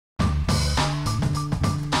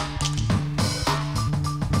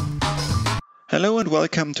Hello and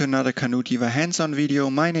welcome to another CANoe.DiVa hands-on video.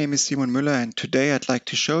 My name is Simon Müller and today I'd like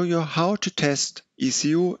to show you how to test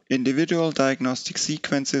ECU individual diagnostic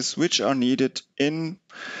sequences which are needed in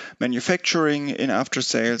manufacturing, in after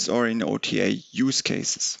sales or in OTA use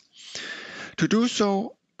cases. To do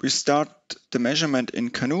so, we start the measurement in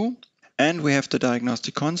CANoe and we have the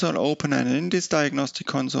diagnostic console open, and in this diagnostic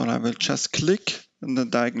console I will just click on the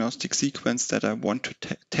diagnostic sequence that I want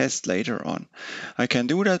to test later on. I can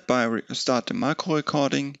do that by start the macro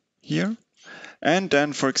recording here, and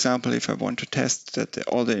then, for example, if I want to test that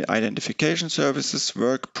all the identification services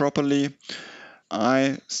work properly,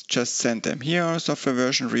 I just send them here: software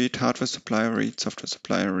version read, hardware supplier read, software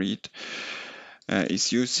supplier read,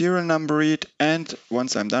 ECU serial number read, and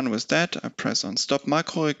once I'm done with that, I press on stop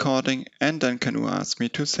macro recording, and then CANoe asks me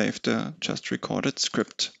to save the just recorded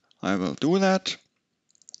script. I will do that.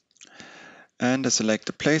 And I select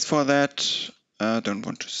the place for that. I don't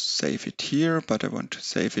want to save it here, but I want to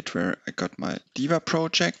save it where I got my DiVa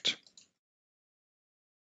project.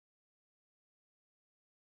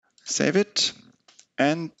 Save it,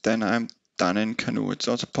 and then I'm done in CANoe. It's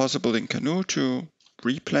also possible in CANoe to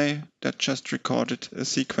replay that just recorded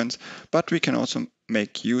sequence, but we can also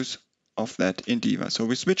make use of that in DiVa. So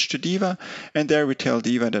we switch to DiVa, and there we tell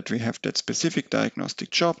DiVa that we have that specific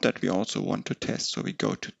diagnostic job that we also want to test. So we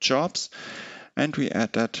go to jobs, and we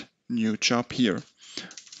add that new job here.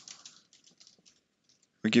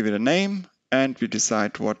 We give it a name and we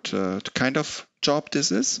decide what kind of job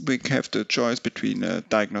this is. We have the choice between a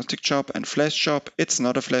diagnostic job and flash job. It's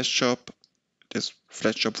not a flash job. This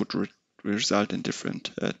flash job would result in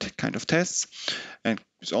different kind of tests, and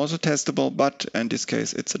it's also testable, but in this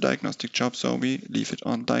case it's a diagnostic job, so we leave it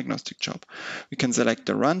on diagnostic job. We can select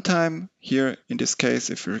the runtime here. In this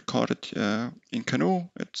case, if we record it in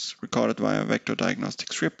CANoe, it's recorded via Vector Diagnostic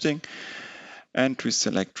Scripting, and we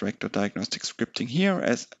select Vector Diagnostic Scripting here.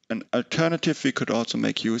 As an alternative, we could also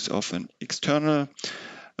make use of an external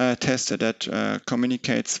tester that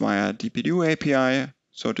communicates via D-PDU API.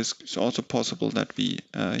 So this is also possible that we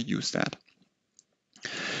use that.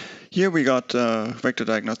 Here we got Vector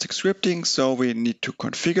Diagnostic Scripting, so we need to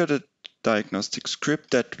configure the diagnostic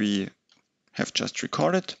script that we have just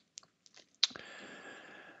recorded.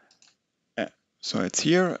 So it's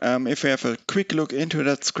here. If we have a quick look into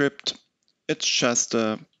that script, it's just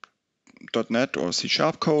a .NET or C#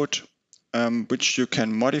 code, which you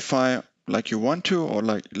can modify like you want to or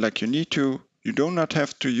like you need to. You do not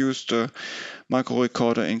have to use the macro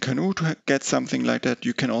recorder in CANoe to get something like that.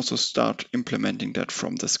 You can also start implementing that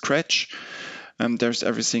from the scratch. There's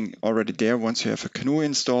everything already there once you have a CANoe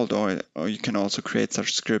installed, or you can also create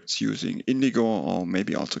such scripts using Indigo or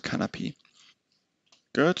maybe also Canopy.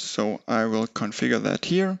 Good, so I will configure that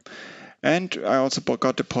here. And I also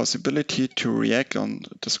got the possibility to react on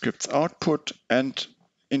the script's output and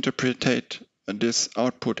interpret this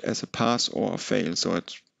output as a pass or a fail. So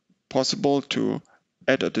it's possible to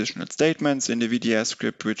add additional statements in the VDS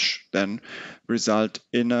script, which then result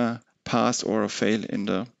in a pass or a fail in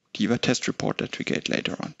the DiVa test report that we get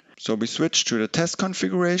later on. So we switch to the test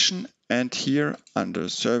configuration, and here under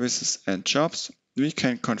services and jobs, we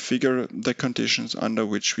can configure the conditions under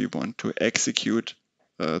which we want to execute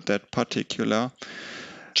that particular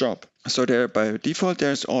job. So there by default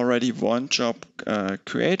there's already one job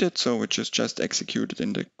created, so which is just executed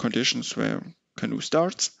in the conditions where CANoe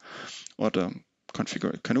starts, or the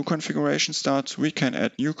CANoe configuration starts. We can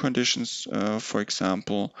add new conditions, for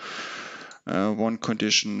example, one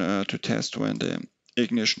condition to test when the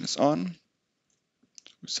ignition is on.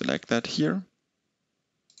 We select that here.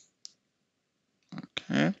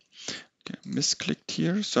 Okay, misclicked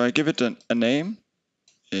here. So I give it a name,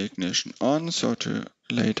 ignition on, so to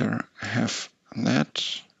later have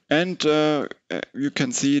that. And you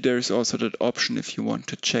can see there's also that option if you want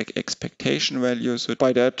to check expectation values. So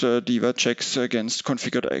by that, DiVa checks against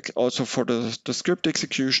configured, also for the script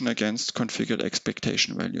execution against configured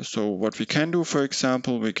expectation values. So what we can do, for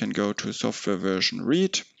example, we can go to software version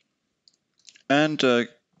read and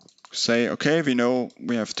say, okay, we know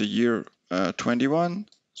we have the year 21.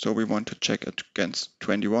 So we want to check it against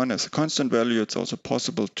 21 as a constant value. It's also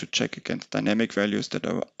possible to check against dynamic values that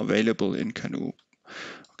are available in CANoe.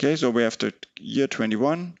 Okay, so we have the year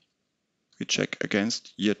 21, we check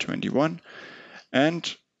against year 21,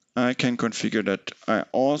 and I can configure that I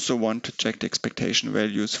also want to check the expectation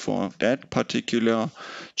values for that particular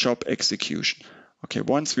job execution. Okay,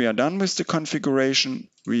 once we are done with the configuration,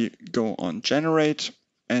 we go on generate,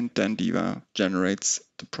 and then DiVa generates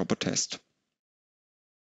the proper test.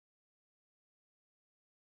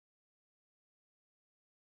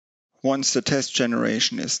 Once the test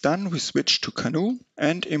generation is done, we switch to CANoe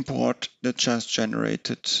and import the just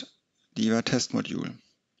generated DiVa test module.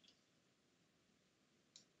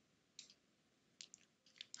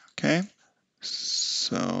 Okay,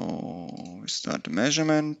 so we start the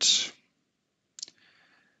measurement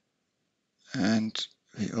and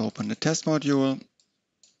we open the test module.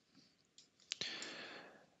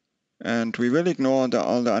 And we will ignore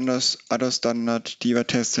all the other standard DiVa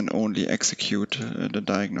tests and only execute the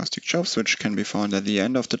diagnostic jobs, which can be found at the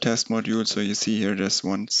end of the test module. So you see here there's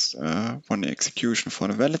one execution for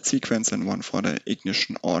the valid sequence and one for the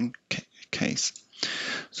ignition on case.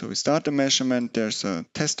 So we start the measurement. There's a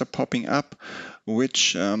tester popping up,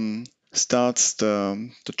 which starts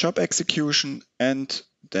the job execution, and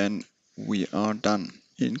then we are done.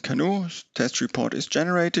 In CANoe, test report is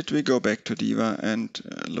generated. We go back to DiVa and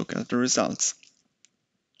look at the results.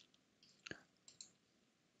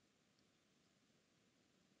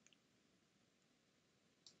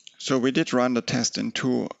 So we did run the test in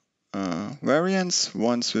two variants,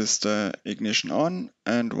 once with the ignition on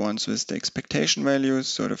and once with the expectation values.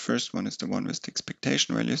 So the first one is the one with the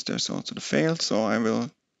expectation values. There's also the fail, so I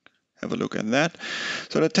will have a look at that.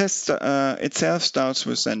 So the test itself starts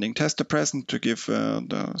with sending tester present to give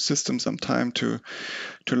the system some time to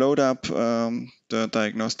load up the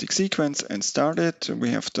diagnostic sequence and start it. We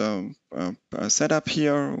have the setup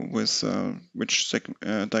here with which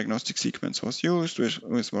diagnostic sequence was used,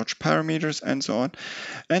 with what parameters and so on.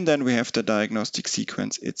 And then we have the diagnostic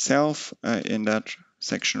sequence itself in that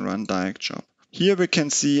section run diag job. Here we can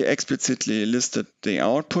see explicitly listed the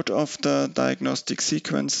output of the diagnostic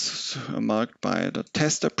sequence marked by the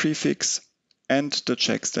tester prefix and the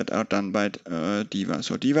checks that are done by DiVa.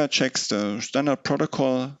 So DiVa checks the standard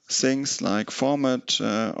protocol things like format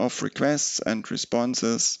of requests and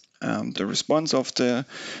responses, the response of the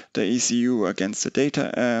ECU against the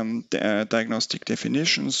data diagnostic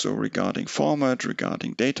definitions, so regarding format,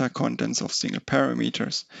 regarding data contents of single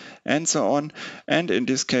parameters, and so on. And in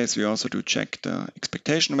this case, we also do check the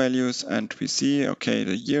expectation values, and we see, okay,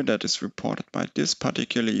 the year that is reported by this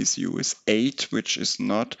particular ECU is 8, which is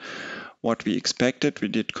not what we expected. We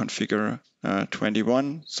did configure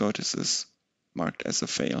 21, so this is marked as a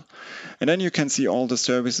fail. And then you can see all the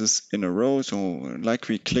services in a row. So like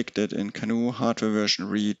we clicked it in CANoe, hardware version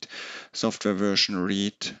read, software version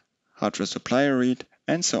read, hardware supplier read,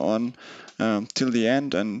 and so on till the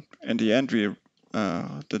end. And in the end, we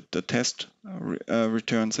the test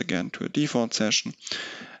returns again to a default session.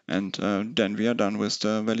 And then we are done with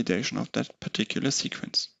the validation of that particular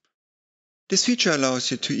sequence. This feature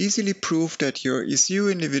allows you to easily prove that your ECU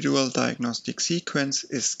individual diagnostic sequence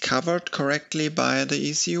is covered correctly by the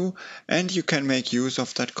ECU, and you can make use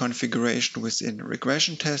of that configuration within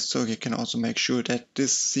regression tests, so you can also make sure that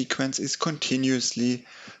this sequence is continuously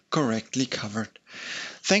correctly covered.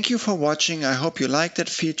 Thank you for watching. I hope you liked that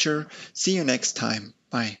feature. See you next time.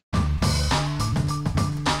 Bye.